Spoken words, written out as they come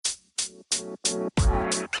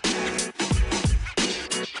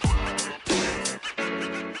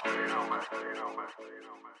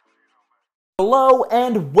Hello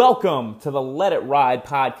and welcome to the Let It Ride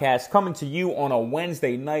podcast, coming to you on a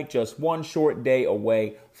Wednesday night, just one short day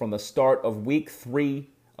away from the start of week 3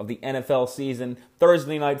 of the NFL season.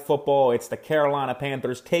 Thursday night football, it's the Carolina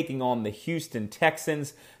Panthers taking on the Houston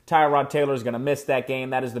Texans. Tyrod Taylor is going to miss that game.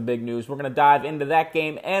 That is the big news. We're going to dive into that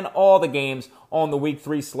game and all the games on the week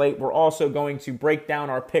 3 slate. We're also going to break down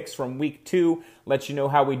our picks from week 2, let you know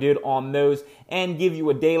how we did on those, and give you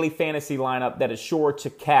a daily fantasy lineup that is sure to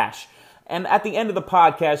cash. And at the end of the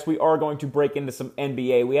podcast, we are going to break into some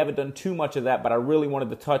NBA. We haven't done too much of that, but I really wanted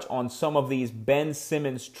to touch on some of these Ben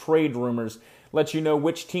Simmons trade rumors, let you know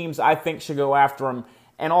which teams I think should go after him,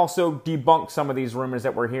 and also debunk some of these rumors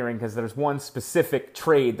that we're hearing, because there's one specific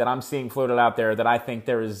trade that I'm seeing floated out there that I think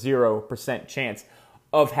there is 0% chance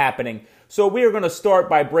of happening. So we are going to start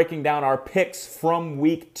by breaking down our picks from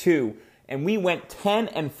week 2. And we went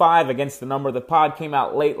 10-5 against the number. The pod came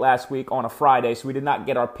out late last week on a Friday, so we did not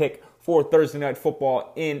get our pick for Thursday Night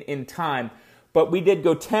Football in time. But we did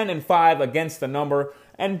go 10-5 against the number.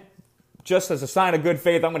 And just as a sign of good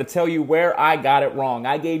faith, I'm going to tell you where I got it wrong.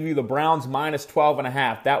 I gave you the Browns minus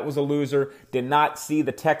 12.5. That was a loser. Did not see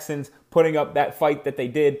the Texans putting up that fight that they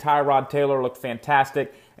did. Tyrod Taylor looked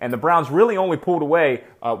fantastic. And the Browns really only pulled away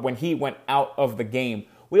when he went out of the game.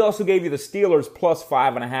 We also gave you the Steelers plus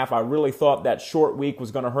 5.5. I really thought that short week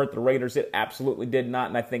was going to hurt the Raiders. It absolutely did not,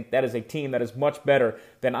 and I think that is a team that is much better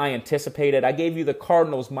than I anticipated. I gave you the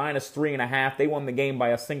Cardinals minus 3.5. They won the game by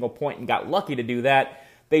a single point and got lucky to do that.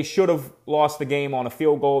 They should have lost the game on a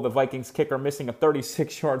field goal. The Vikings kicker missing a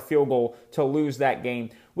 36-yard field goal to lose that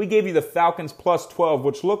game. We gave you the Falcons plus 12,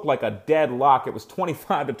 which looked like a deadlock. It was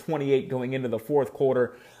 25-28 going into the fourth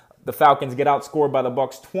quarter. The Falcons get outscored by the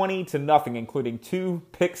Bucs 20-0, including 2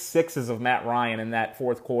 pick sixes of Matt Ryan in that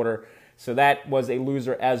fourth quarter. So that was a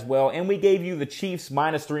loser as well. And we gave you the Chiefs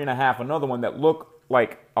minus 3.5, another one that looked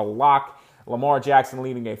like a lock. Lamar Jackson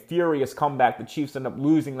leading a furious comeback. The Chiefs end up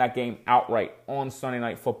losing that game outright on Sunday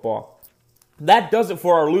Night Football. That does it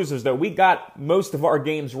for our losers, though. We got most of our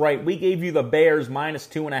games right. We gave you the Bears minus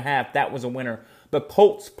 2.5. That was a winner. The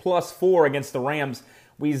Colts plus 4 against the Rams.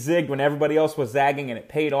 We zigged when everybody else was zagging, and it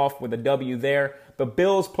paid off with a W there. The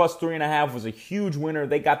Bills plus 3.5 was a huge winner.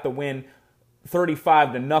 They got the win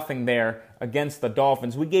 35-0 there against the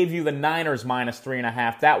Dolphins. We gave you the Niners minus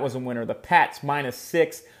 3.5. That was a winner. The Pats minus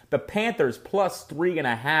 6. The Panthers plus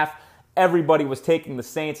 3.5. Everybody was taking the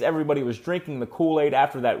Saints. Everybody was drinking the Kool-Aid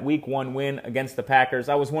after that week 1 win against the Packers.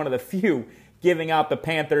 I was one of the few giving out the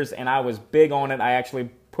Panthers, and I was big on it. I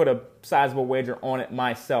actually put a sizable wager on it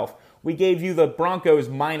myself. We gave you the Broncos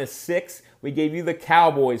minus 6. We gave you the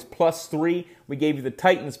Cowboys plus 3. We gave you the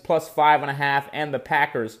Titans plus 5.5 and the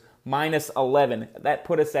Packers minus 11. That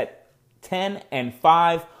put us at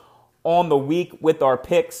 10-5 on the week with our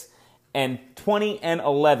picks and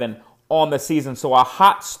 20-11 on the season. So a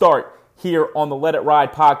hot start here on the Let It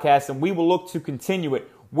Ride podcast, and we will look to continue it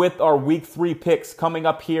with our week 3 picks coming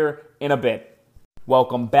up here in a bit.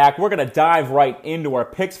 Welcome back. We're going to dive right into our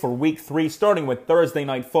picks for week 3, starting with Thursday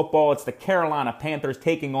Night Football. It's the Carolina Panthers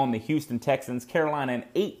taking on the Houston Texans. Carolina an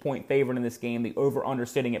 8-point favorite in this game, the over-under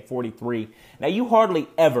sitting at 43. Now, you hardly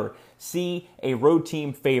ever see a road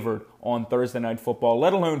team favored on Thursday Night Football,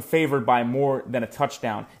 let alone favored by more than a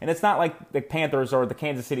touchdown. And it's not like the Panthers or the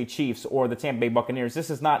Kansas City Chiefs or the Tampa Bay Buccaneers. This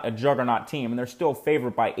is not a juggernaut team, and they're still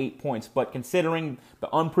favored by 8 points. But considering the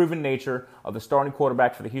unproven nature of the starting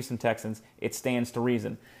quarterback for the Houston Texans, it stands to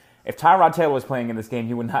reason. If Tyrod Taylor was playing in this game,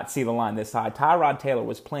 you would not see the line this high. Tyrod Taylor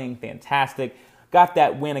was playing fantastic. Got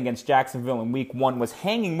that win against Jacksonville in week 1, was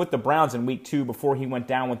hanging with the Browns in week 2 before he went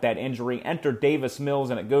down with that injury. Entered Davis Mills,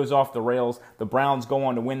 and it goes off the rails. The Browns go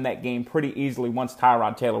on to win that game pretty easily once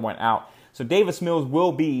Tyrod Taylor went out. So Davis Mills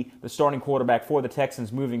will be the starting quarterback for the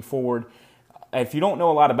Texans moving forward. If you don't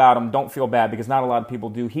know a lot about him, don't feel bad, because not a lot of people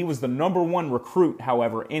do. He was the number 1 recruit,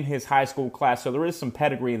 however, in his high school class, so there is some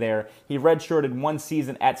pedigree there. He redshirted 1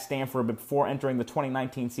 season at Stanford before entering the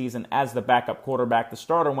 2019 season as the backup quarterback. The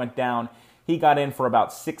starter went down. He got in for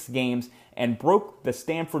about 6 games and broke the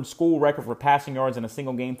Stanford school record for passing yards in a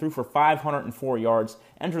single game, threw for 504 yards,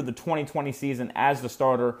 entered the 2020 season as the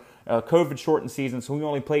starter, COVID-shortened season, so he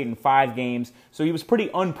only played in 5 games. So he was pretty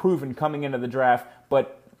unproven coming into the draft,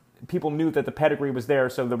 but people knew that the pedigree was there,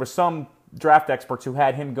 so there were some draft experts who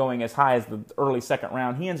had him going as high as the early second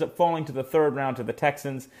round. He ends up falling to the 3rd round to the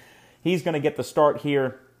Texans. He's going to get the start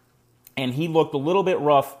here. And he looked a little bit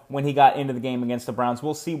rough when he got into the game against the Browns.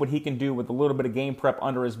 We'll see what he can do with a little bit of game prep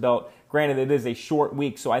under his belt. Granted, it is a short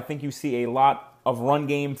week, so I think you see a lot of run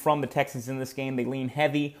game from the Texans in this game. They lean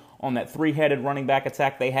heavy on that three-headed running back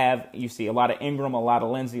attack they have. You see a lot of Ingram, a lot of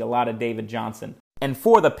Lindsey, a lot of David Johnson. And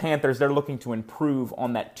for the Panthers, they're looking to improve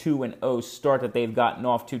on that 2-0 start that they've gotten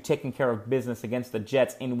off to, taking care of business against the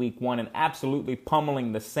Jets in Week 1 and absolutely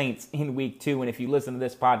pummeling the Saints in Week 2. And if you listen to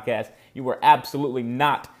this podcast, you were absolutely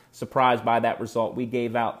not surprised by that result. We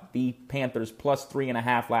gave out the Panthers plus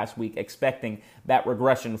 3.5 last week, expecting that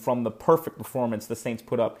regression from the perfect performance the Saints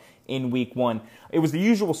put up in Week 1. It was the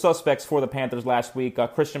usual suspects for the Panthers last week.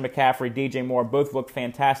 Christian McCaffrey, DJ Moore, both looked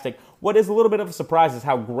fantastic. What is a little bit of a surprise is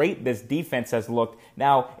how great this defense has looked.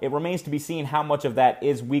 Now, it remains to be seen how much of that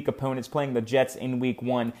is weak opponents playing the Jets in Week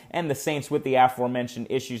 1 and the Saints with the aforementioned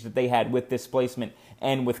issues that they had with displacement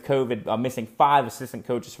and with COVID, missing 5 assistant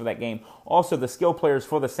coaches for that game. Also, the skill players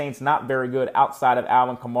for the Saints not very good outside of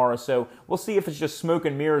Alvin Kamara, so we'll see if it's just smoke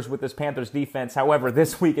and mirrors with this Panthers defense. However,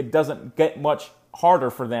 this week it doesn't get much harder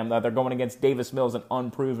for them. They're going against Davis Mills, an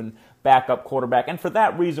unproven backup quarterback. And for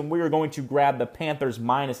that reason, we are going to grab the Panthers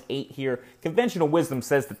 -8 here. Conventional wisdom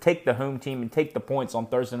says to take the home team and take the points on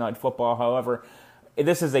Thursday Night Football. However,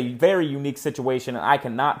 this is a very unique situation, and I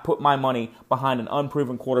cannot put my money behind an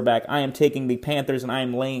unproven quarterback. I am taking the Panthers, and I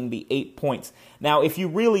am laying the 8 points. Now, if you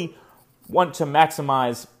really want to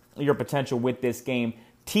maximize your potential with this game,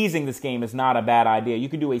 teasing this game is not a bad idea. You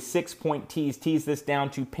can do a 6-point tease this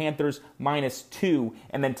down to Panthers -2,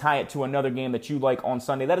 and then tie it to another game that you like on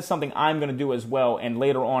Sunday. That is something I'm going to do as well, and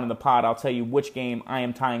later on in the pod, I'll tell you which game I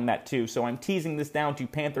am tying that to. So I'm teasing this down to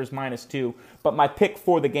Panthers -2, but my pick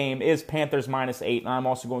for the game is Panthers -8, and I'm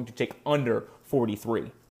also going to take under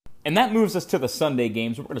 43. And that moves us to the Sunday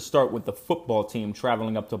games. We're going to start with the football team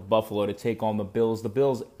traveling up to Buffalo to take on the Bills. The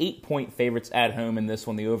Bills 8-point favorites at home in this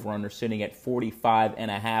one. The over-under sitting at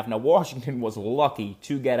 45.5. Now, Washington was lucky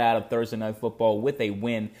to get out of Thursday Night Football with a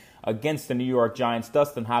win against the New York Giants.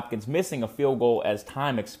 Dustin Hopkins missing a field goal as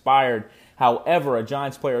time expired. However, a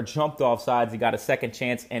Giants player jumped off sides. He got a second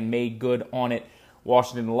chance and made good on it.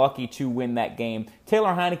 Washington lucky to win that game.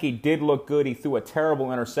 Taylor Heineke did look good. He threw a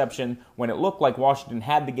terrible interception when it looked like Washington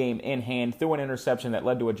had the game in hand. Threw an interception that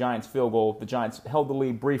led to a Giants field goal. The Giants held the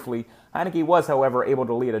lead briefly. Heineke was, however, able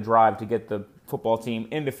to lead a drive to get the football team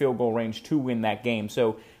into field goal range to win that game.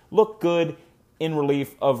 So, looked good in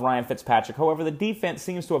relief of Ryan Fitzpatrick. However, the defense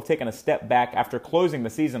seems to have taken a step back after closing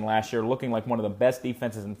the season last year, looking like one of the best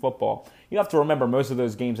defenses in football. You have to remember most of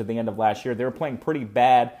those games at the end of last year, they were playing pretty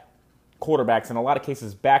bad quarterbacks, in a lot of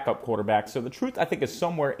cases backup quarterbacks. So the truth, I think, is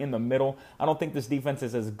somewhere in the middle. I don't think this defense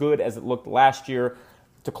is as good as it looked last year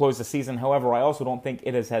to close the season. However, I also don't think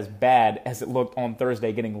it is as bad as it looked on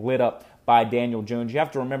Thursday, getting lit up by Daniel Jones. You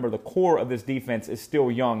have to remember the core of this defense is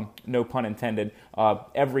still young, no pun intended.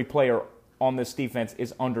 Every player on this defense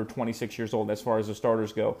is under 26 years old as far as the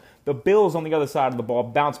starters go. The Bills on the other side of the ball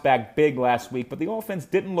bounced back big last week, but the offense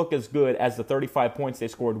didn't look as good as the 35 points they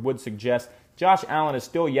scored would suggest. Josh Allen is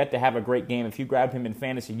still yet to have a great game. If you grabbed him in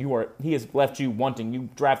fantasy, he has left you wanting. You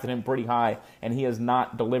drafted him pretty high, and he has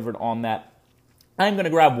not delivered on that. I'm going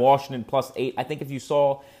to grab Washington +8. I think if you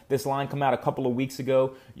saw this line come out a couple of weeks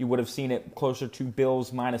ago, you would have seen it closer to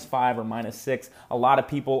Bills -5 or -6. A lot of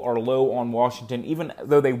people are low on Washington. Even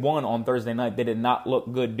though they won on Thursday night, they did not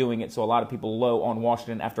look good doing it. So a lot of people low on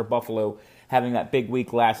Washington after Buffalo having that big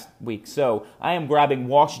week last week. So I am grabbing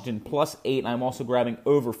Washington +8. I'm also grabbing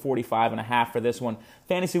over 45.5 for this one.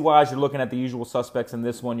 Fantasy-wise, you're looking at the usual suspects in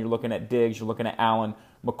this one. You're looking at Diggs. You're looking at Allen,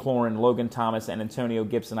 McLaurin, Logan Thomas, and Antonio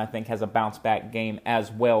Gibson, I think, has a bounce-back game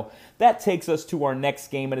as well. That takes us to our next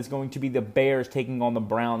game. It is going to be the Bears taking on the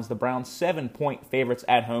Browns. The Browns 7-point favorites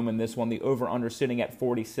at home in this one. The over-under sitting at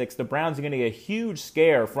 46. The Browns are going to get a huge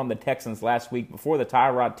scare from the Texans last week before the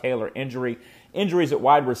Tyrod Taylor injury. Injuries at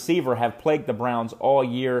wide receiver have plagued the Browns all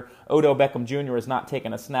year. Odell Beckham Jr. has not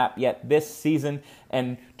taken a snap yet this season,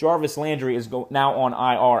 and Jarvis Landry is now on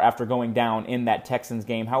IR after going down in that Texans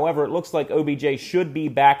game. However, it looks like OBJ should be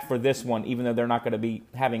back for this one, even though they're not going to be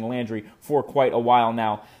having Landry for quite a while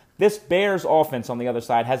now. This Bears offense on the other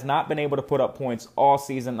side has not been able to put up points all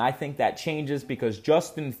season. I think that changes because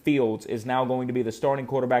Justin Fields is now going to be the starting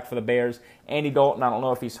quarterback for the Bears. Andy Dalton, I don't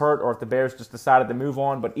know if he's hurt or if the Bears just decided to move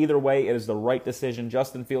on, but either way, it is the right decision.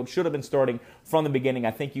 Justin Fields should have been starting from the beginning.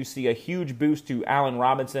 I think you see a huge boost to Allen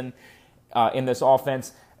Robinson in this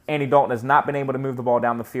offense. Andy Dalton has not been able to move the ball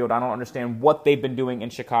down the field. I don't understand what they've been doing in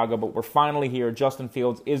Chicago, but we're finally here. Justin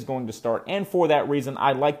Fields is going to start, and for that reason,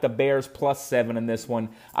 I like the Bears +7 in this one.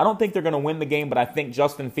 I don't think they're going to win the game, but I think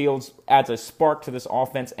Justin Fields adds a spark to this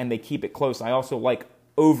offense, and they keep it close. I also like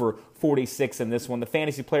over 46 in this one. The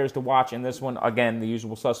fantasy players to watch in this one, again, the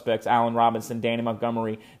usual suspects, Allen Robinson, Danny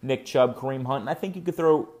Montgomery, Nick Chubb, Kareem Hunt, and I think you could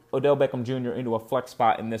throw Odell Beckham Jr. into a flex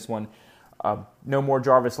spot in this one. No more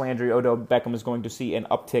Jarvis Landry. Odell Beckham is going to see an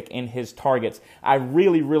uptick in his targets. I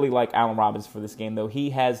really, really like Allen Robinson for this game, though. He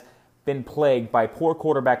has been plagued by poor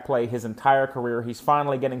quarterback play his entire career. He's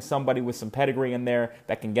finally getting somebody with some pedigree in there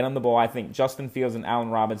that can get him the ball. I think Justin Fields and Allen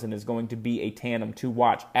Robinson is going to be a tandem to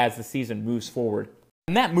watch as the season moves forward.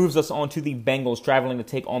 And that moves us on to the Bengals traveling to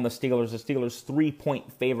take on the Steelers. The Steelers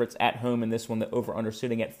 3-point favorites at home in this one, the over-under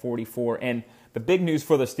sitting at 44. And the big news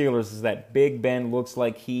for the Steelers is that Big Ben looks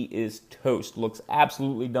like he is toast, looks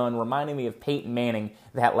absolutely done, reminding me of Peyton Manning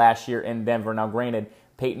that last year in Denver. Now, granted,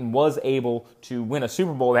 Peyton was able to win a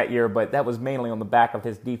Super Bowl that year, but that was mainly on the back of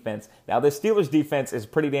his defense. Now, the Steelers' defense is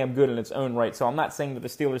pretty damn good in its own right, so I'm not saying that the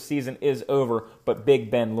Steelers' season is over, but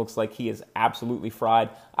Big Ben looks like he is absolutely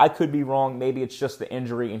fried. I could be wrong. Maybe it's just the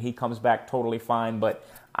injury and he comes back totally fine, but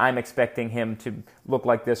I'm expecting him to look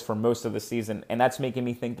like this for most of the season, and that's making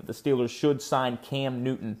me think that the Steelers should sign Cam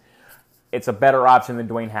Newton. It's a better option than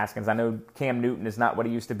Dwayne Haskins. I know Cam Newton is not what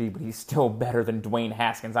he used to be, but he's still better than Dwayne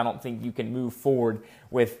Haskins. I don't think you can move forward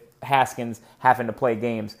with Haskins having to play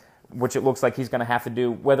games, which it looks like he's going to have to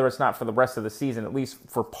do, whether it's not for the rest of the season, at least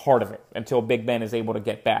for part of it, until Big Ben is able to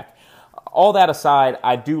get back. All that aside,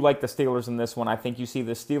 I do like the Steelers in this one. I think you see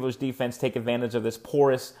the Steelers defense take advantage of this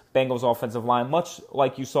porous Bengals offensive line, much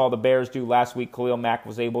like you saw the Bears do last week. Khalil Mack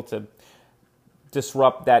was able to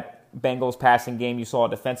disrupt that Bengals passing game. You saw a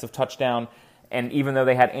defensive touchdown, and even though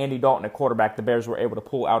they had Andy Dalton at quarterback, the Bears were able to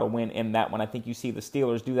pull out a win in that one. I think you see the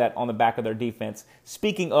Steelers do that on the back of their defense.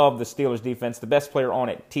 Speaking of the Steelers defense, the best player on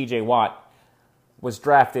it, TJ Watt, was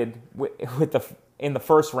drafted in the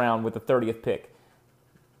first round with the 30th pick.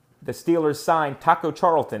 The Steelers signed Taco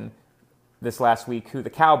Charlton this last week, who the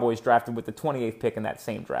Cowboys drafted with the 28th pick in that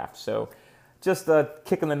same draft. So just a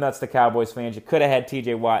kick in the nuts to Cowboys fans. You could have had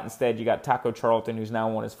T.J. Watt. Instead, you got Taco Charlton, who's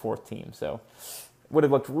now on his fourth team. So would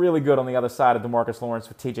have looked really good on the other side of DeMarcus Lawrence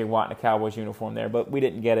with T.J. Watt in a Cowboys uniform there. But we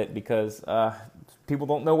didn't get it because people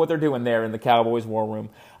don't know what they're doing there in the Cowboys war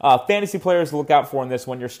room. Fantasy players to look out for in this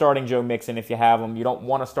one. You're starting Joe Mixon if you have him. You don't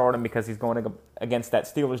want to start him because he's going against that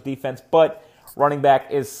Steelers defense. But running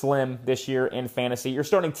back is slim this year in fantasy. You're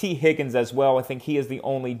starting T. Higgins as well. I think he is the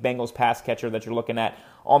only Bengals pass catcher that you're looking at.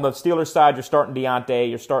 On the Steelers side, you're starting Deontay,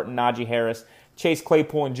 you're starting Najee Harris. Chase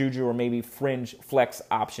Claypool and Juju are maybe fringe flex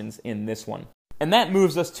options in this one. And that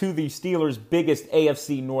moves us to the Steelers' biggest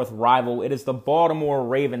AFC North rival. It is the Baltimore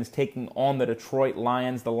Ravens taking on the Detroit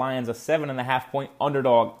Lions. The Lions a 7.5-point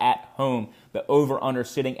underdog at home. The over-under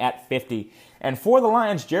sitting at 50. And for the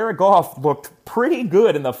Lions, Jared Goff looked pretty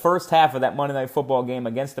good in the first half of that Monday Night Football game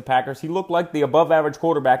against the Packers. He looked like the above-average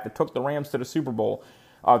quarterback that took the Rams to the Super Bowl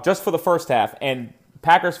just for the first half. And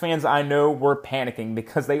Packers fans, I know, were panicking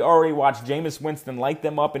because they already watched Jameis Winston light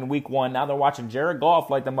them up in Week 1. Now they're watching Jared Goff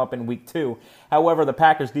light them up in Week 2. However, the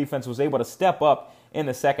Packers defense was able to step up in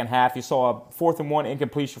the second half. You saw a 4th-and-1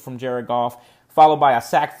 incompletion from Jared Goff, followed by a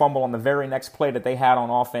sack fumble on the very next play that they had on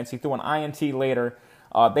offense. He threw an INT later.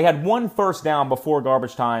 They had one first down before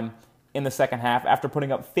garbage time in the second half. After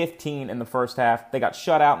putting up 15 in the first half, they got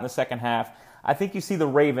shut out in the second half. I think you see the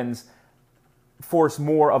Ravens force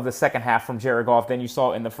more of the second half from Jared Goff than you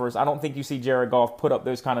saw in the first. I don't think you see Jared Goff put up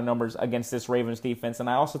those kind of numbers against this Ravens defense, and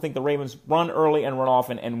I also think the Ravens run early and run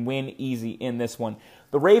often and win easy in this one.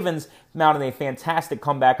 The Ravens mounted a fantastic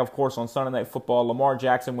comeback, of course, on Sunday Night Football. Lamar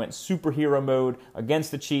Jackson went superhero mode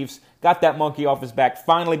against the Chiefs, got that monkey off his back,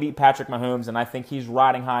 finally beat Patrick Mahomes, and I think he's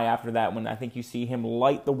riding high after that one. I think you see him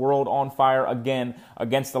light the world on fire again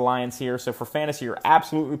against the Lions here. So for fantasy, you're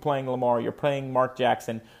absolutely playing Lamar, you're playing Mark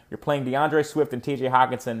Jackson, you're playing DeAndre Swift and TJ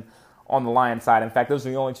Hockenson on the Lions side. In fact, those are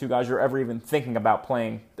the only two guys you're ever even thinking about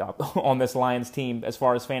playing on this Lions team as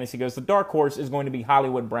far as fantasy goes. The dark horse is going to be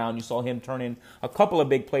Hollywood Brown. You saw him turn in a couple of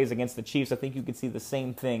big plays against the Chiefs. I think you could see the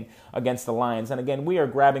same thing against the Lions. And again, we are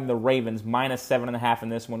grabbing the Ravens minus 7.5 in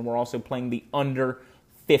this one. We're also playing the under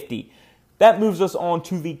 50. That moves us on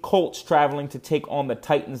to the Colts traveling to take on the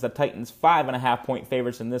Titans. The Titans 5.5-point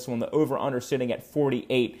favorites in this one. The over-under sitting at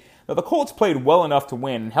 48. Now, the Colts played well enough to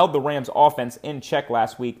win and held the Rams' offense in check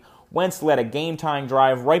last week. Wentz led a game-tying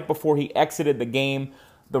drive right before he exited the game.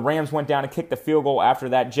 The Rams went down and kicked the field goal after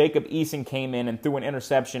that. Jacob Eason came in and threw an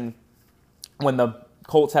interception when the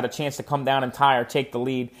Colts had a chance to come down and tie or take the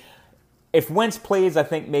lead. If Wentz plays, I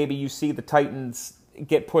think maybe you see the Titans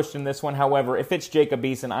get pushed in this one. However, if it's Jacob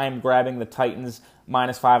Eason, I am grabbing the Titans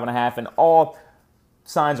minus 5.5, and all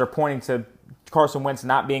signs are pointing to Carson Wentz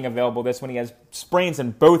not being available this one. He has sprains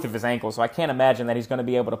in both of his ankles, so I can't imagine that he's going to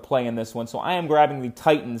be able to play in this one. So I am grabbing the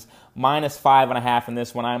Titans minus 5.5 in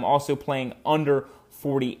this one. I am also playing under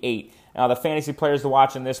 48. Now, the fantasy players to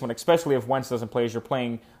watch in this one, especially if Wentz doesn't play, is you're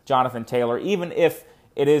playing Jonathan Taylor. Even if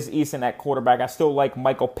it is Eason at quarterback. I still like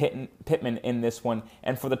Michael Pittman in this one.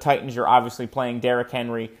 And for the Titans, you're obviously playing Derrick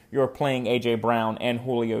Henry. You're playing A.J. Brown and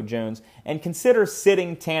Julio Jones. And consider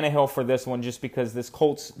sitting Tannehill for this one just because this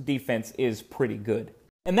Colts defense is pretty good.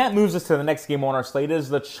 And that moves us to the next game on our slate. It is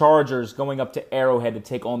the Chargers going up to Arrowhead to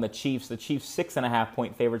take on the Chiefs. The Chiefs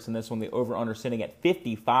 6.5-point favorites in this one. The over-under sitting at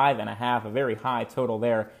 55.5, a very high total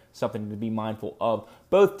there, something to be mindful of.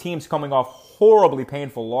 Both teams coming off horribly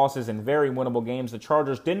painful losses in very winnable games. The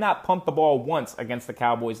Chargers did not punt the ball once against the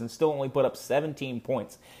Cowboys and still only put up 17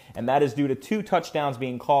 points. And that is due to 2 touchdowns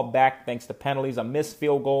being called back thanks to penalties, a missed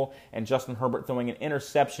field goal, and Justin Herbert throwing an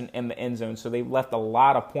interception in the end zone. So they left a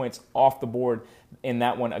lot of points off the board in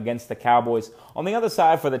that one against the Cowboys. On the other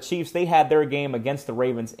side for the Chiefs, they had their game against the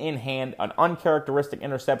Ravens in hand. An uncharacteristic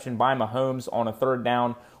interception by Mahomes on a 3rd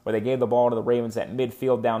down where they gave the ball to the Ravens at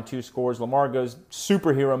midfield down 2 scores. Lamar goes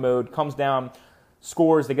superhero mode, comes down,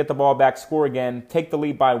 scores, they get the ball back, score again, take the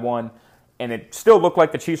lead by 1. And it still looked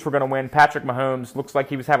like the Chiefs were going to win. Patrick Mahomes looks like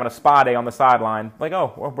he was having a spa day on the sideline. Like,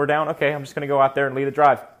 oh, well, we're down. Okay, I'm just going to go out there and lead the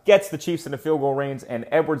drive. Gets the Chiefs in the field goal range, and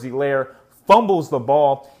Edwards-Helaire fumbles the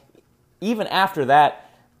ball. Even after that,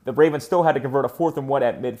 the Ravens still had to convert a 4th and 1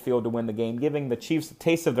 at midfield to win the game, giving the Chiefs a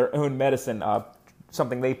taste of their own medicine,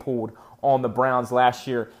 something they pulled on the Browns last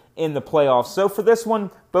year in the playoffs. So for this one,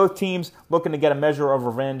 both teams looking to get a measure of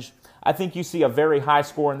revenge. I think you see a very high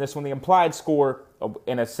score in this one. The implied score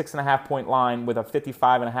in a 6.5-point line with a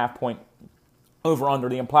 55.5-point over-under,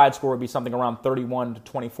 the implied score would be something around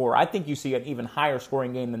 31-24. I think you see an even higher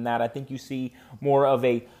scoring game than that. I think you see more of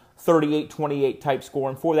a 38-28 type score.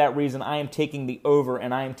 And for that reason, I am taking the over,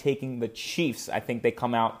 and I am taking the Chiefs. I think they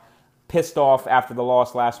come out pissed off after the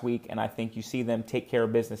loss last week, and I think you see them take care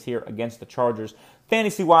of business here against the Chargers.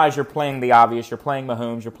 Fantasy-wise, you're playing the obvious. You're playing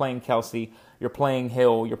Mahomes. You're playing Kelsey. You're playing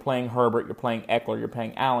Hill. You're playing Herbert. You're playing Eckler. You're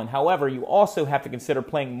playing Allen. However, you also have to consider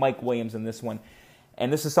playing Mike Williams in this one.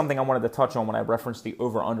 And this is something I wanted to touch on when I referenced the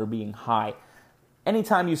over-under being high.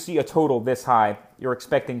 Anytime you see a total this high, you're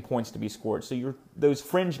expecting points to be scored. So you're those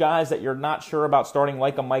fringe guys that you're not sure about starting,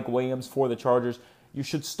 like a Mike Williams for the Chargers, you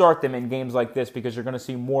should start them in games like this because you're going to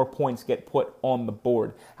see more points get put on the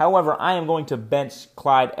board. However, I am going to bench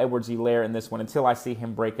Clyde Edwards-Helaire in this one until I see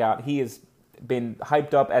him break out. He has been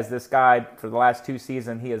hyped up as this guy for the last 2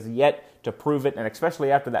 seasons. He has yet to prove it, and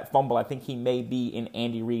especially after that fumble, I think he may be in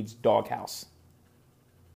Andy Reid's doghouse.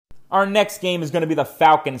 Our next game is going to be the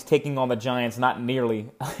Falcons taking on the Giants. Not nearly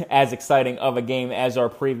as exciting of a game as our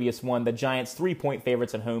previous one. The Giants 3-point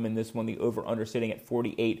favorites at home in this one. The over-under sitting at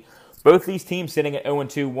 48. Both these teams sitting at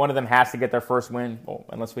 0-2. One of them has to get their first win, well,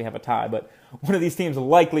 unless we have a tie. But one of these teams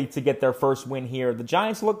likely to get their first win here. The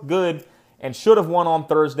Giants look good and should have won on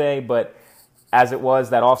Thursday, but as it was,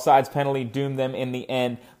 that offsides penalty doomed them in the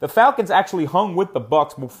end. The Falcons actually hung with the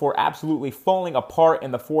Bucs before absolutely falling apart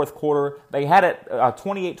in the fourth quarter. They had a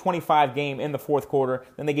 28-25 game in the fourth quarter.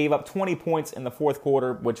 Then they gave up 20 points in the fourth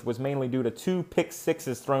quarter, which was mainly due to 2 pick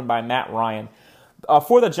sixes thrown by Matt Ryan.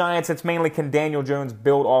 For the Giants, it's mainly can Daniel Jones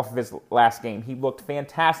build off of his last game. He looked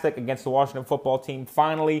fantastic against the Washington football team,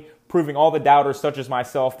 finally proving all the doubters such as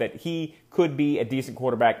myself that he could be a decent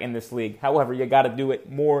quarterback in this league. However, you got to do it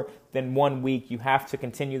more than 1 week. You have to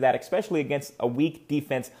continue that, especially against a weak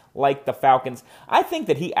defense like the Falcons. I think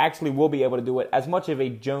that he actually will be able to do it. As much of a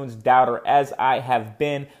Jones doubter as I have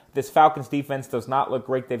been, this Falcons defense does not look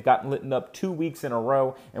great. They've gotten lit up 2 weeks in a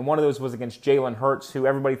row, and one of those was against Jalen Hurts, who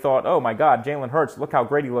everybody thought, oh my God, Jalen Hurts, look how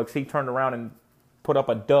great he looks. He turned around and put up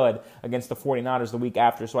a dud against the 49ers the week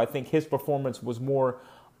after. So I think his performance was more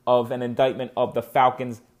of an indictment of the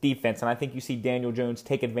Falcons defense, and I think you see Daniel Jones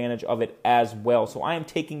take advantage of it as well. So I am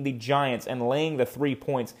taking the Giants and laying the 3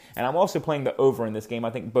 points, and I'm also playing the over in this game. I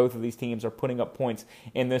think both of these teams are putting up points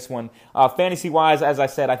in this one. Fantasy-wise, as I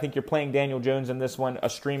said, I think you're playing Daniel Jones in this one, a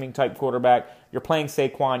streaming-type quarterback. You're playing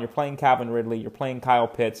Saquon. You're playing Calvin Ridley. You're playing Kyle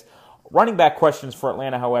Pitts. Running back questions for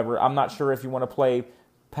Atlanta, however, I'm not sure if you want to play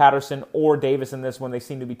Patterson or Davis in this one. They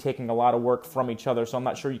seem to be taking a lot of work from each other, so I'm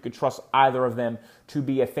not sure you could trust either of them to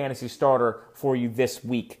be a fantasy starter for you this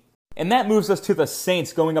week. And that moves us to the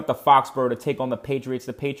Saints going up to Foxborough to take on the Patriots.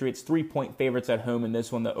 The Patriots 3-point favorites at home in this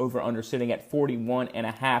one, the over-under sitting at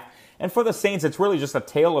 41.5. And for the Saints, it's really just a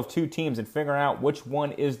tale of 2 teams and figuring out which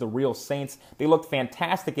one is the real Saints. They looked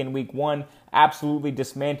fantastic in week 1, absolutely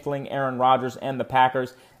dismantling Aaron Rodgers and the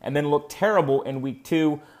Packers, and then looked terrible in week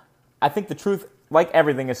 2. I think the truth, like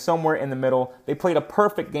everything, is somewhere in the middle. They played a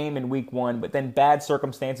perfect game in week 1, but then bad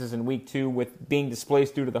circumstances in week 2 with being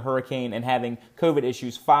displaced due to the hurricane and having COVID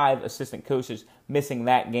issues, 5 assistant coaches missing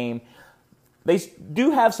that game. They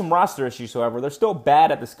do have some roster issues, however. They're still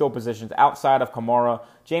bad at the skill positions outside of Kamara.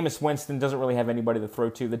 Jameis Winston doesn't really have anybody to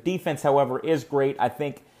throw to. The defense, however, is great. I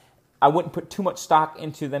think I wouldn't put too much stock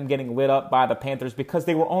into them getting lit up by the Panthers because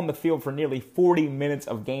they were on the field for nearly 40 minutes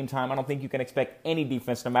of game time. I don't think you can expect any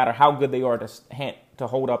defense, no matter how good they are, to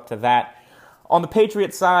hold up to that. On the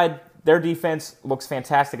Patriots side, their defense looks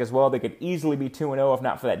fantastic as well. They could easily be 2-0 if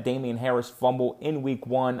not for that Damian Harris fumble in Week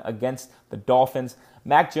 1 against the Dolphins.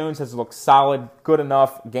 Mac Jones has looked solid, good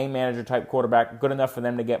enough, game manager type quarterback, good enough for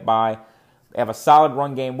them to get by. They have a solid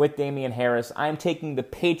run game with Damian Harris. I am taking the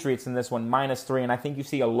Patriots in this one, -3, and I think you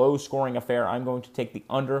see a low-scoring affair. I'm going to take the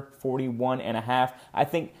under 41.5. I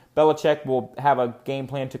think Belichick will have a game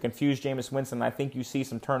plan to confuse Jameis Winston. I think you see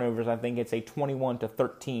some turnovers. I think it's a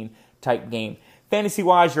 21-13 type game.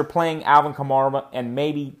 Fantasy-wise, you're playing Alvin Kamara and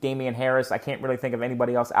maybe Damian Harris. I can't really think of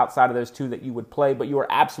anybody else outside of those two that you would play, but you are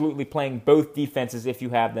absolutely playing both defenses if you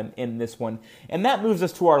have them in this one. And that moves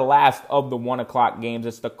us to our last of the 1 o'clock games.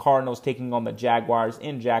 It's the Cardinals taking on the Jaguars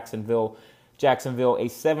in Jacksonville. Jacksonville, a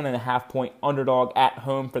 7.5-point underdog at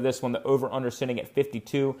home for this one. The over-under sitting at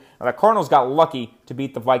 52. Now, the Cardinals got lucky to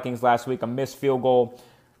beat the Vikings last week. A missed field goal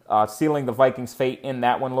sealing the Vikings' fate in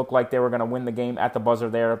that one. Looked like they were going to win the game at the buzzer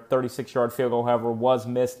there. 36-yard field goal, however, was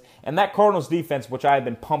missed. And that Cardinals defense, which I have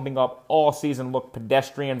been pumping up all season, looked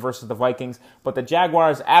pedestrian versus the Vikings. But the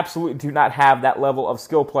Jaguars absolutely do not have that level of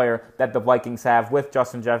skill player that the Vikings have with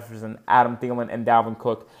Justin Jefferson, Adam Thielen, and Dalvin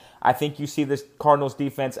Cook. I think you see this Cardinals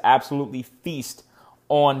defense absolutely feast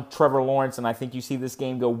on Trevor Lawrence, and I think you see this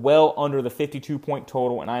game go well under the 52-point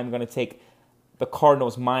total, and I'm going to take the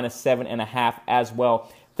Cardinals -7.5 as well.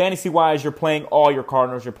 Fantasy-wise, you're playing all your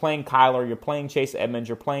Cardinals. You're playing Kyler. You're playing Chase Edmonds.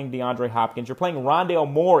 You're playing DeAndre Hopkins. You're playing Rondale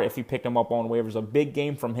Moore if you picked him up on waivers. A big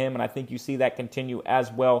game from him, and I think you see that continue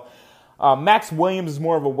as well. Max Williams is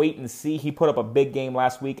more of a wait and see. He put up a big game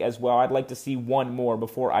last week as well. I'd like to see one more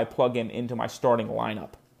before I plug him into my starting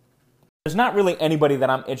lineup. There's not really anybody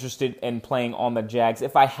that I'm interested in playing on the Jags.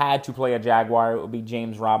 If I had to play a Jaguar, it would be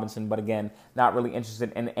James Robinson. But again, not really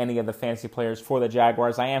interested in any of the fantasy players for the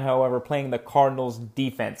Jaguars. I am, however, playing the Cardinals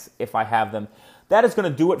defense if I have them. That is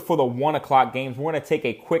going to do it for the 1 o'clock games. We're going to take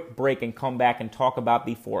a quick break and come back and talk about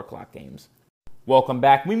the 4 o'clock games. Welcome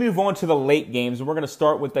back. We move on to the late games, and we're going to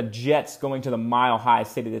start with the Jets going to the Mile High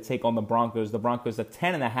City to take on the Broncos. The Broncos a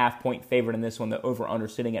 10.5-point favorite in this one. The over-under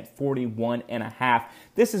sitting at 41.5.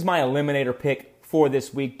 This is my eliminator pick for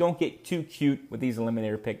this week. Don't get too cute with these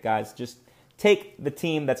eliminator pick, guys. Just take the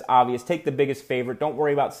team that's obvious. Take the biggest favorite. Don't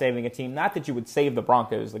worry about saving a team. Not that you would save the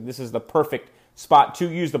Broncos. Like, this is the perfect spot to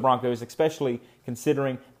use the Broncos, especially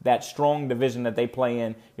considering that strong division that they play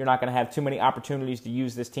in. You're not going to have too many opportunities to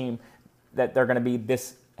use this team that they're going to be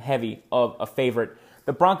this heavy of a favorite.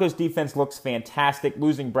 The Broncos defense looks fantastic.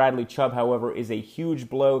 Losing Bradley Chubb, however, is a huge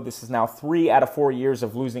blow. This is now 3 out of 4 years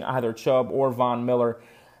of losing either Chubb or Von Miller.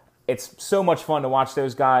 It's so much fun to watch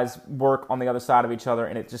those guys work on the other side of each other,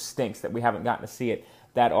 and it just stinks that we haven't gotten to see it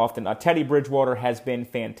that often. Teddy Bridgewater has been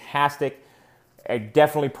fantastic,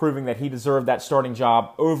 definitely proving that he deserved that starting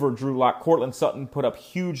job over Drew Lock. Courtland Sutton put up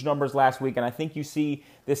huge numbers last week, and I think you see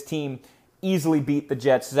this team easily beat the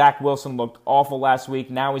Jets. Zach Wilson looked awful last week.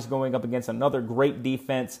 Now he's going up against another great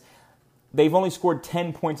defense. They've only scored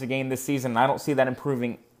 10 points a game this season, and I don't see that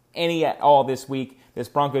improving any at all this week. This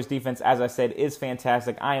Broncos defense, as I said, is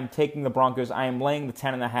fantastic. I am taking the Broncos. I am laying the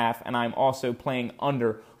 10.5, and I'm also playing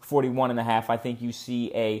under 41.5. I think you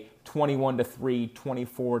see a 21-3,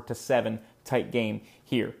 24-7 type game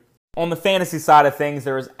here. On the fantasy side of things,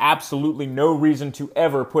 there is absolutely no reason to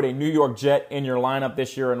ever put a New York Jet in your lineup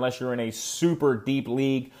this year unless you're in a super deep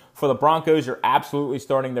league. For the Broncos, you're absolutely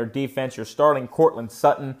starting their defense. You're starting Courtland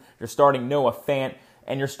Sutton. You're starting Noah Fant.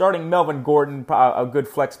 And you're starting Melvin Gordon, a good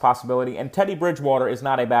flex possibility. And Teddy Bridgewater is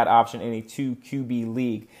not a bad option in a 2 QB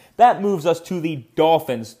league. That moves us to the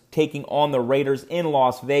Dolphins taking on the Raiders in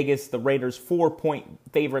Las Vegas. The Raiders 4-point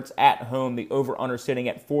favorites at home. The over-under sitting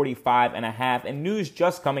at 45.5. And news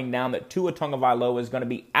just coming down that Tua Tagovailoa is going to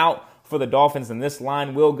be out for the Dolphins, and this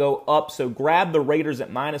line will go up. So grab the Raiders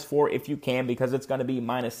at -4 if you can, because it's going to be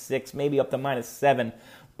 -6, maybe up to -7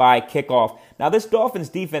 by kickoff. Now, this Dolphins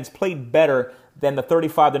defense played better than the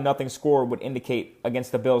 35-0 score would indicate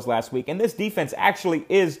against the Bills last week. And this defense actually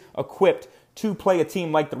is equipped to play a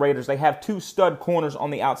team like the Raiders. They have 2 stud corners on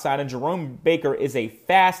the outside, and Jerome Baker is a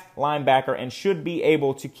fast linebacker and should be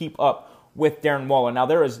able to keep up with Darren Waller. Now,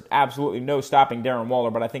 there is absolutely no stopping Darren Waller,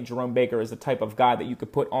 but I think Jerome Baker is the type of guy that you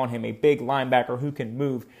could put on him, a big linebacker who can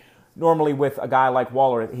move. Normally with a guy like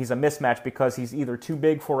Waller, he's a mismatch because he's either too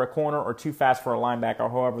big for a corner or too fast for a linebacker.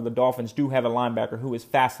 However, the Dolphins do have a linebacker who is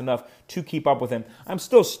fast enough to keep up with him. I'm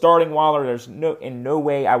still starting Waller. There's in no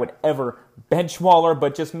way I would ever bench Waller,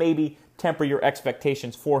 but just maybe temper your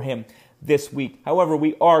expectations for him this week. However,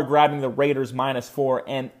 we are grabbing the Raiders -4,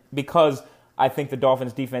 and because I think the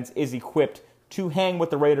Dolphins defense is equipped to hang with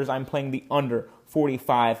the Raiders, I'm playing the under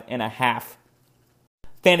 45.5.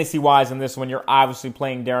 Fantasy-wise in this one, you're obviously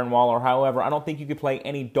playing Darren Waller. However, I don't think you could play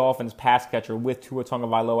any Dolphins pass catcher with Tua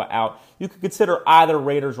Tagovailoa out. You could consider either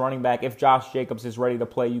Raiders running back. If Josh Jacobs is ready to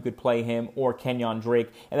play, you could play him or Kenyon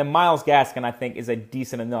Drake. And then Myles Gaskin, I think, is a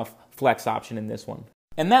decent enough flex option in this one.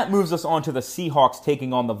 And that moves us on to the Seahawks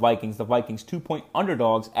taking on the Vikings. The Vikings 2-point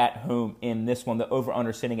underdogs at home in this one. The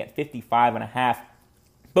over-under sitting at 55.5.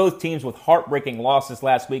 Both teams with heartbreaking losses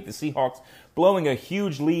last week. The Seahawks blowing a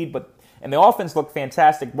huge lead, and the offense looked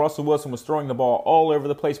fantastic. Russell Wilson was throwing the ball all over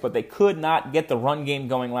the place, but they could not get the run game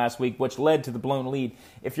going last week, which led to the blown lead.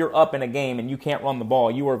 If you're up in a game and you can't run the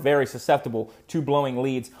ball, you are very susceptible to blowing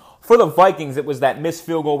leads. For the Vikings, it was that missed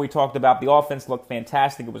field goal we talked about. The offense looked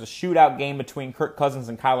fantastic. It was a shootout game between Kirk Cousins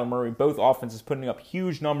and Kyler Murray. Both offenses putting up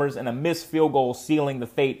huge numbers, and a missed field goal sealing the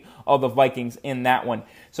fate of the Vikings in that one.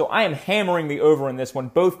 So I am hammering the over in this one.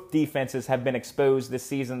 Both defenses have been exposed this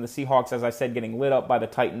season. The Seahawks, as I said, getting lit up by the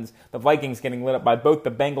Titans. The Vikings getting lit up by both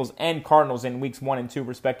the Bengals and Cardinals in weeks 1 and 2,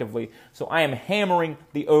 respectively. So I am hammering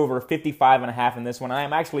the over 55.5 in this one. I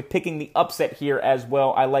am actually picking the upset here as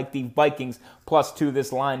well. I like the Vikings +2.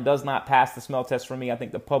 This line does not pass the smell test for me. I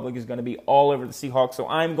think the public is going to be all over the Seahawks. So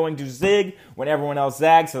I'm going to zig when everyone else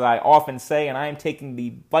zags, as I often say, and I am taking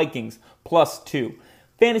the Vikings +2.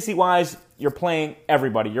 Fantasy-wise, you're playing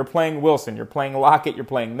everybody. You're playing Wilson, you're playing Lockett, you're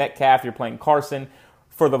playing Metcalf, you're playing Carson.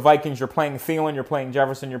 For the Vikings, you're playing Thielen, you're playing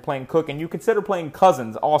Jefferson, you're playing Cook, and you consider playing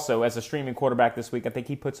Cousins also as a streaming quarterback this week. I think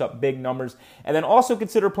he puts up big numbers. And then also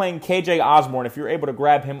consider playing KJ Osborne if you're able to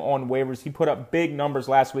grab him on waivers. He put up big numbers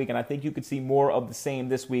last week, and I think you could see more of the same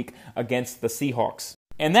this week against the Seahawks.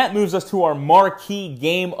 And that moves us to our marquee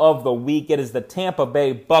game of the week. It is the Tampa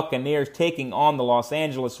Bay Buccaneers taking on the Los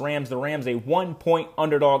Angeles Rams. The Rams a 1-point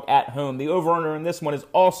underdog at home. The over-under in this one is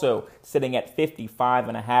also sitting at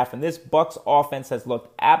 55.5. And this Bucs offense has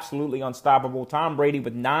looked absolutely unstoppable. Tom Brady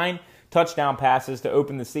with 9 touchdown passes to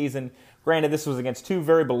open the season. Granted, this was against 2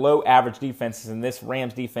 very below-average defenses, and this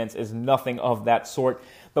Rams defense is nothing of that sort.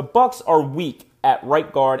 The Bucs are weak at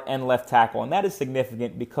right guard and left tackle, and that is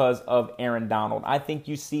significant because of Aaron Donald. I think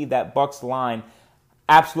you see that Bucs line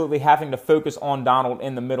absolutely having to focus on Donald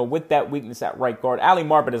in the middle with that weakness at right guard. Ali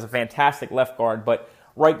Marpet is a fantastic left guard, but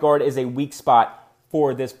right guard is a weak spot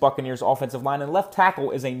for this Buccaneers offensive line, and left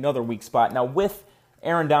tackle is another weak spot. Now, with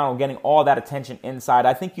Aaron Donald getting all that attention inside,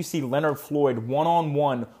 I think you see Leonard Floyd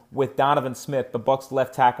one-on-one with Donovan Smith, the Bucs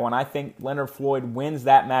left tackle, and I think Leonard Floyd wins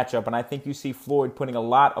that matchup, and I think you see Floyd putting a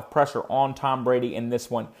lot of pressure on Tom Brady in this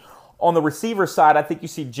one. On the receiver side, I think you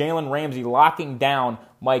see Jalen Ramsey locking down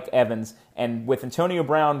Mike Evans, and with Antonio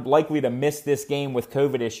Brown likely to miss this game with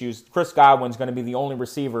COVID issues, Chris Godwin's going to be the only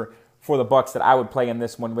receiver for the Bucs that I would play in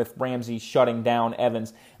this one, with Ramsey shutting down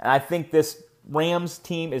Evans. And I think this Rams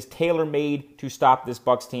team is tailor-made to stop this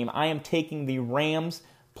Bucs team. I am taking the Rams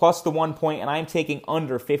plus the 1 point, and I am taking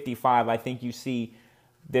under 55. I think you see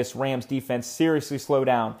this Rams defense seriously slow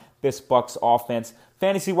down this Bucs offense.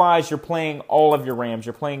 Fantasy-wise, you're playing all of your Rams.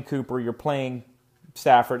 You're playing Cooper. You're playing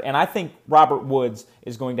Stafford. And I think Robert Woods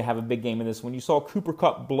is going to have a big game in this one. You saw Cooper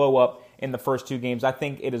Kupp blow up in the first 2 games. I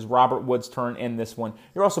think it is Robert Woods' turn in this one.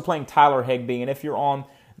 You're also playing Tyler Higbee. And if you're on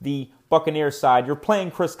the Buccaneers side, you're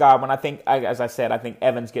playing Chris Godwin. I think, as I said, I think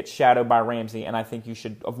Evans gets shadowed by Ramsey, and I think you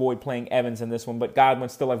should avoid playing Evans in this one. But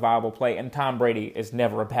Godwin's still a viable play, and Tom Brady is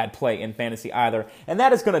never a bad play in fantasy either. And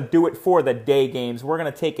that is going to do it for the day games. We're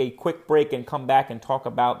going to take a quick break and come back and talk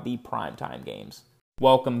about the primetime games.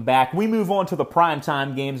 Welcome back. We move on to the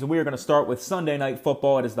primetime games, and we are going to start with Sunday Night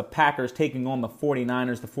Football. It is the Packers taking on the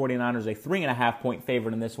 49ers. The 49ers a 3.5-point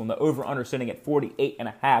favorite in this one. The over-under sitting at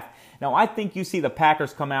 48.5. Now, I think you see the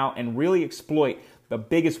Packers come out and really exploit the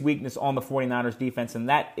biggest weakness on the 49ers defense, and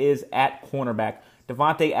that is at cornerback.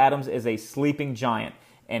 Davante Adams is a sleeping giant,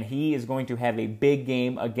 and he is going to have a big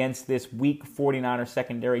game against this weak 49ers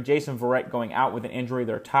secondary. Jason Verrett going out with an injury,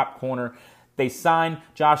 their top corner. They signed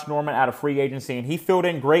Josh Norman out of free agency, and he filled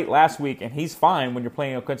in great last week, and he's fine when you're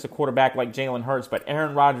playing against a quarterback like Jalen Hurts, but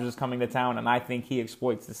Aaron Rodgers is coming to town, and I think he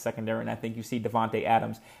exploits the secondary, and I think you see Davante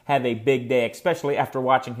Adams have a big day, especially after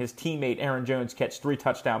watching his teammate Aaron Jones catch 3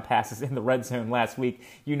 touchdown passes in the red zone last week.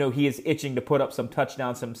 You know he is itching to put up some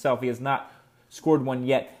touchdowns himself. He has not scored one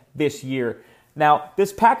yet this year. Now,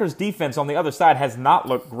 this Packers defense on the other side has not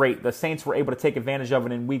looked great. The Saints were able to take advantage of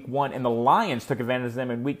it in Week 1, and the Lions took advantage of them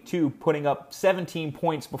in Week 2, putting up 17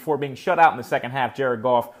 points before being shut out in the second half. Jared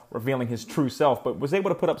Goff revealing his true self, but was able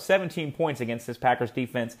to put up 17 points against this Packers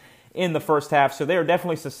defense in the first half, so they are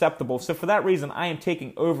definitely susceptible. So for that reason, I am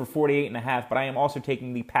taking over 48.5, but I am also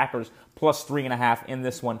taking the Packers plus 3.5 in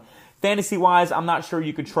this one. Fantasy-wise, I'm not sure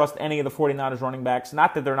you could trust any of the 49ers running backs.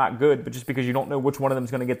 Not that they're not good, but just because you don't know which one of them is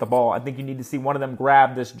going to get the ball. I think you need to see one of them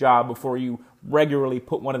grab this job before you regularly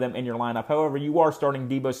put one of them in your lineup. However, you are starting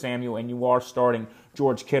Deebo Samuel and you are starting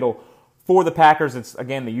George Kittle. For the Packers, it's,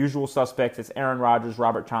 again, the usual suspects. It's Aaron Rodgers,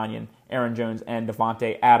 Robert Tonyan, Aaron Jones, and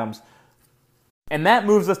Devontae Adams. And that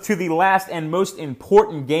moves us to the last and most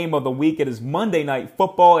important game of the week. It is Monday Night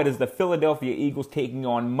Football. It is the Philadelphia Eagles taking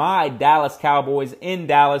on my Dallas Cowboys in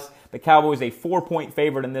Dallas. The Cowboys a 4-point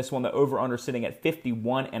favorite in this one. The over-under sitting at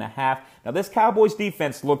 51.5. Now, this Cowboys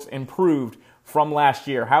defense looks improved from last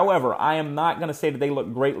year. However, I am not going to say that they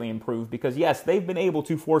look greatly improved because, yes, they've been able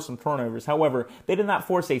to force some turnovers. However, they did not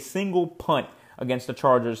force a single punt against the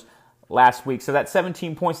Chargers last week. So that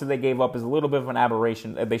 17 points that they gave up is a little bit of an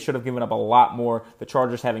aberration. They should have given up a lot more. The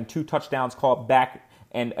Chargers having 2 touchdowns called back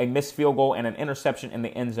and a missed field goal and an interception in the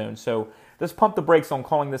end zone. So just pump the brakes on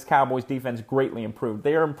calling this Cowboys defense greatly improved.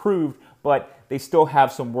 They are improved, but they still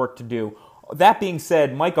have some work to do. That being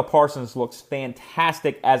said, Micah Parsons looks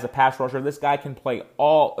fantastic as a pass rusher. This guy can play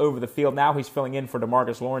all over the field. Now he's filling in for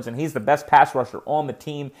DeMarcus Lawrence, and he's the best pass rusher on the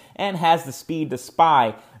team and has the speed to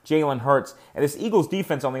spy Jalen Hurts. And this Eagles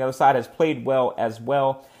defense on the other side has played well as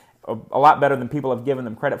well, a lot better than people have given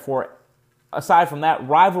them credit for. Aside from that,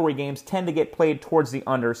 rivalry games tend to get played towards the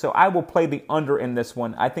under, so I will play the under in this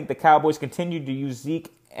one. I think the Cowboys continue to use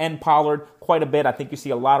Zeke and Pollard quite a bit. I think you see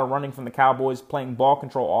a lot of running from the Cowboys playing ball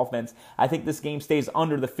control offense. I think this game stays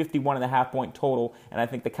under the 51.5 point total, and I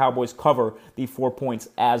think the Cowboys cover the 4 points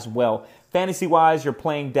as well. Fantasy-wise, you're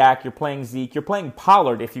playing Dak, you're playing Zeke, you're playing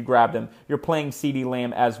Pollard if you grabbed him, you're playing CeeDee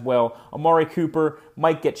Lamb as well. Amari Cooper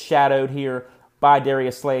might get shadowed here by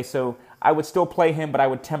Darius Slay, so I would still play him, but I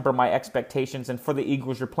would temper my expectations. And for the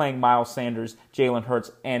Eagles, you're playing Miles Sanders, Jalen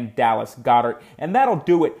Hurts, and Dallas Goedert. And that'll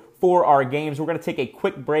do it for our games. We're going to take a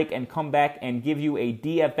quick break and come back and give you a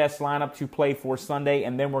DFS lineup to play for Sunday,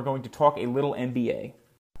 and then we're going to talk a little NBA.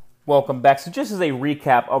 Welcome back. So just as a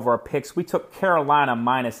recap of our picks, we took Carolina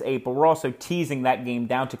 -8, but we're also teasing that game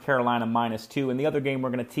down to Carolina -2. And the other game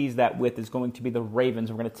we're going to tease that with is going to be the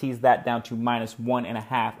Ravens. We're going to tease that down to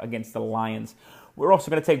 -1.5 against the Lions. We're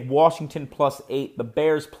also going to take Washington +8, the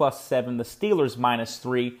Bears +7, the Steelers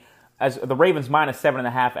 -3, as the Ravens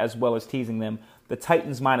 -7.5, as well as teasing them. The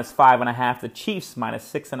Titans -5.5, the Chiefs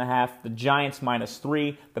 -6.5, the Giants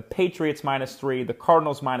 -3, the Patriots -3, the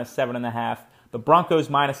Cardinals -7.5, the Broncos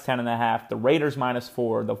 -10.5, the Raiders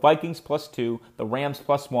 -4, the Vikings +2, the Rams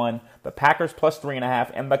 +1, the Packers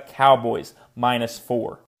 +3.5, and the Cowboys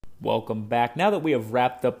 -4. Welcome back. Now that we have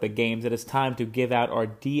wrapped up the games, it is time to give out our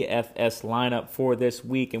DFS lineup for this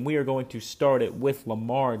week, and we are going to start it with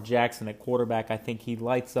Lamar Jackson at quarterback. I think he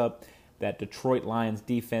lights up that Detroit Lions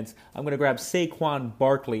defense. I'm going to grab Saquon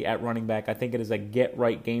Barkley at running back. I think it is a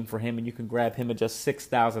get-right game for him, and you can grab him at just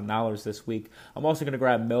 $6,000 this week. I'm also going to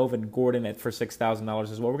grab Melvin Gordon for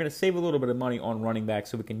 $6,000 as well. We're going to save a little bit of money on running back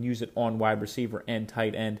so we can use it on wide receiver and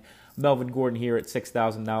tight end. Melvin Gordon here at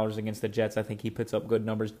 $6,000 against the Jets. I think he puts up good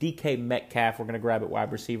numbers. DK Metcalf, we're going to grab at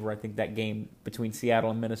wide receiver. I think that game between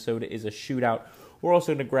Seattle and Minnesota is a shootout. We're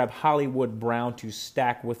also going to grab Hollywood Brown to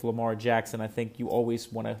stack with Lamar Jackson. I think you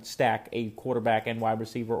always want to stack a quarterback and wide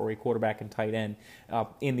receiver or a quarterback and tight end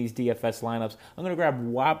in these DFS lineups. I'm going to grab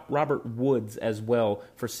Robert Woods as well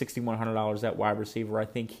for $6,100 at wide receiver. I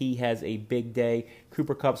think he has a big day.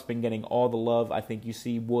 Cooper Kupp's been getting all the love. I think you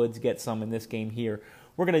see Woods get some in this game here.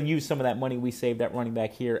 We're going to use some of that money we saved at running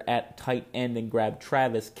back here at tight end and grab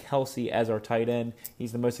Travis Kelce as our tight end.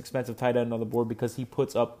 He's the most expensive tight end on the board because he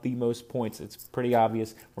puts up the most points. It's pretty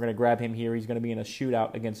obvious. We're going to grab him here. He's going to be in a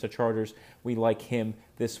shootout against the Chargers. We like him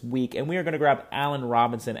this week. And we are going to grab Allen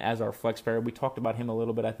Robinson as our flex player. We talked about him a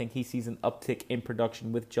little bit. I think he sees an uptick in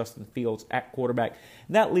production with Justin Fields at quarterback.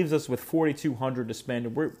 And that leaves us with $4,200 to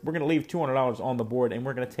spend. We're going to leave $200 on the board, and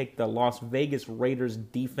we're going to take the Las Vegas Raiders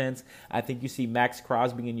defense. I think you see Max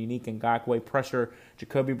Crosby and Unique Ngakoue pressure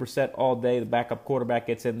Jacoby Brissett all day. The backup quarterback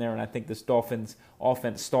gets in there, and I think this Dolphins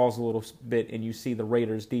offense stalls a little bit, and you see the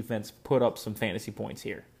Raiders defense put up some fantasy points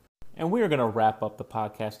here. And we are going to wrap up the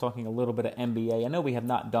podcast talking a little bit of NBA. I know we have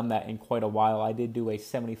not done that in quite a while. I did do a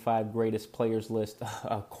 75 greatest players list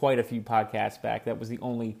quite a few podcasts back. That was the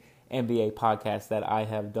only NBA podcast that I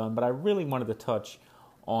have done. But I really wanted to touch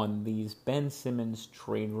on these Ben Simmons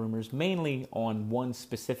trade rumors, mainly on one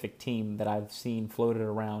specific team that I've seen floated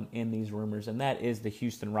around in these rumors, and that is the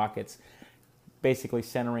Houston Rockets, basically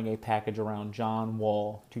centering a package around John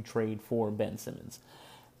Wall to trade for Ben Simmons.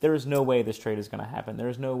 There is no way this trade is going to happen. There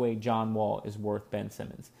is no way John Wall is worth Ben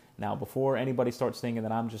Simmons. Now, before anybody starts thinking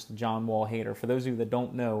that I'm just a John Wall hater, for those of you that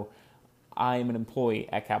don't know, I am an employee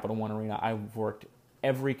at Capital One Arena. I've worked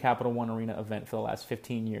every Capital One Arena event for the last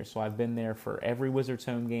 15 years, so I've been there for every Wizards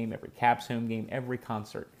home game, every Caps home game, every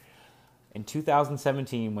concert. In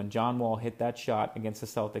 2017, when John Wall hit that shot against the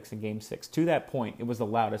Celtics in Game 6, to that point, it was the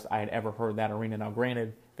loudest I had ever heard that arena. Now,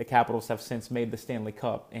 granted, the Capitals have since made the Stanley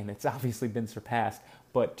Cup, and it's obviously been surpassed.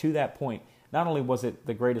 But to that point, not only was it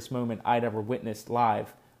the greatest moment I'd ever witnessed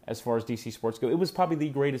live as far as DC sports go, it was probably the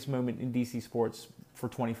greatest moment in DC sports for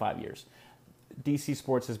 25 years. DC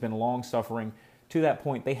sports has been long-suffering. To that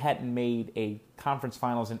point, they hadn't made a conference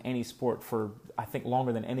finals in any sport for, I think,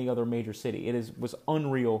 longer than any other major city. Was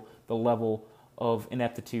unreal, the level of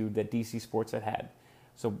ineptitude that DC sports had.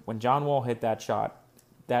 So when John Wall hit that shot,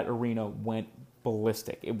 that arena went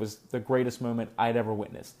ballistic. It was the greatest moment I'd ever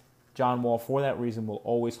witnessed. John Wall, for that reason, will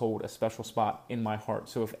always hold a special spot in my heart.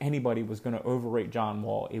 So if anybody was going to overrate John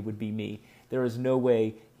Wall, it would be me. There is no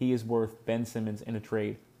way he is worth Ben Simmons in a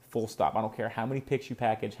trade. Full stop. I don't care how many picks you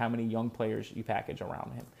package, how many young players you package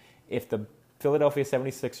around him. If the Philadelphia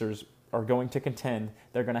 76ers are going to contend,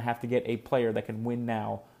 they're going to have to get a player that can win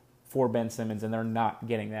now for Ben Simmons, and they're not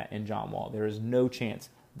getting that in John Wall. There is no chance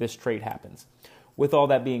this trade happens. With all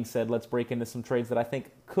that being said, let's break into some trades that I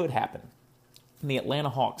think could happen. The Atlanta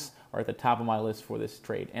Hawks are at the top of my list for this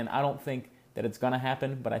trade, and I don't think that it's going to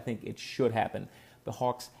happen, but I think it should happen. The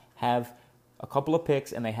Hawks have a couple of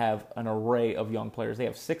picks, and they have an array of young players. They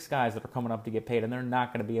have 6 guys that are coming up to get paid, and they're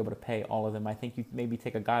not going to be able to pay all of them. I think you maybe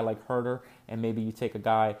take a guy like Herter, and maybe you take a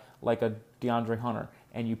guy like a DeAndre Hunter,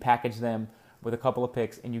 and you package them with a couple of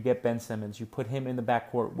picks, and you get Ben Simmons. You put him in the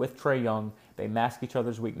backcourt with Trae Young. They mask each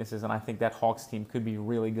other's weaknesses, and I think that Hawks team could be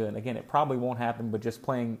really good. Again, it probably won't happen, but just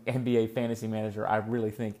playing NBA Fantasy Manager, I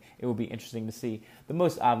really think it will be interesting to see. The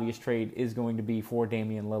most obvious trade is going to be for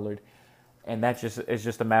Damian Lillard. And that is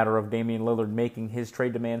just a matter of Damian Lillard making his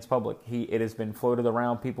trade demands public. It has been floated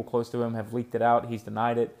around. People close to him have leaked it out. He's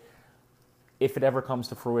denied it. If it ever comes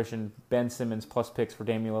to fruition, Ben Simmons plus picks for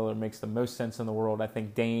Damian Lillard makes the most sense in the world. I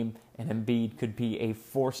think Dame and Embiid could be a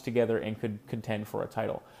force together and could contend for a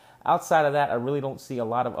title. Outside of that, I really don't see a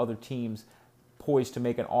lot of other teams poised to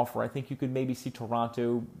make an offer. I think you could maybe see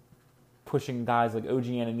Toronto pushing guys like OG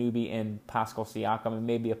Anunoby and Pascal Siakam and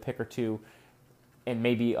maybe a pick or two, and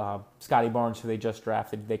maybe Scotty Barnes, who they just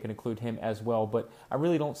drafted, they can include him as well. But I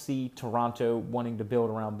really don't see Toronto wanting to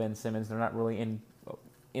build around Ben Simmons. They're not really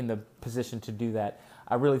in the position to do that.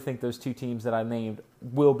 I really think those 2 teams that I named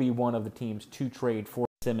will be one of the teams to trade for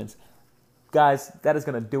Simmons. Guys, that is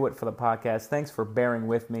going to do it for the podcast. Thanks for bearing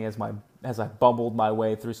with me as I bumbled my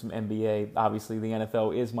way through some NBA. Obviously, the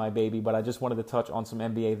NFL is my baby, but I just wanted to touch on some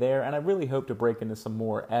NBA there, and I really hope to break into some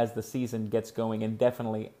more as the season gets going, and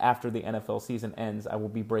definitely after the NFL season ends, I will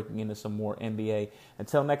be breaking into some more NBA.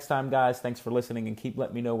 Until next time, guys, thanks for listening, and keep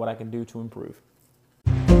letting me know what I can do to improve.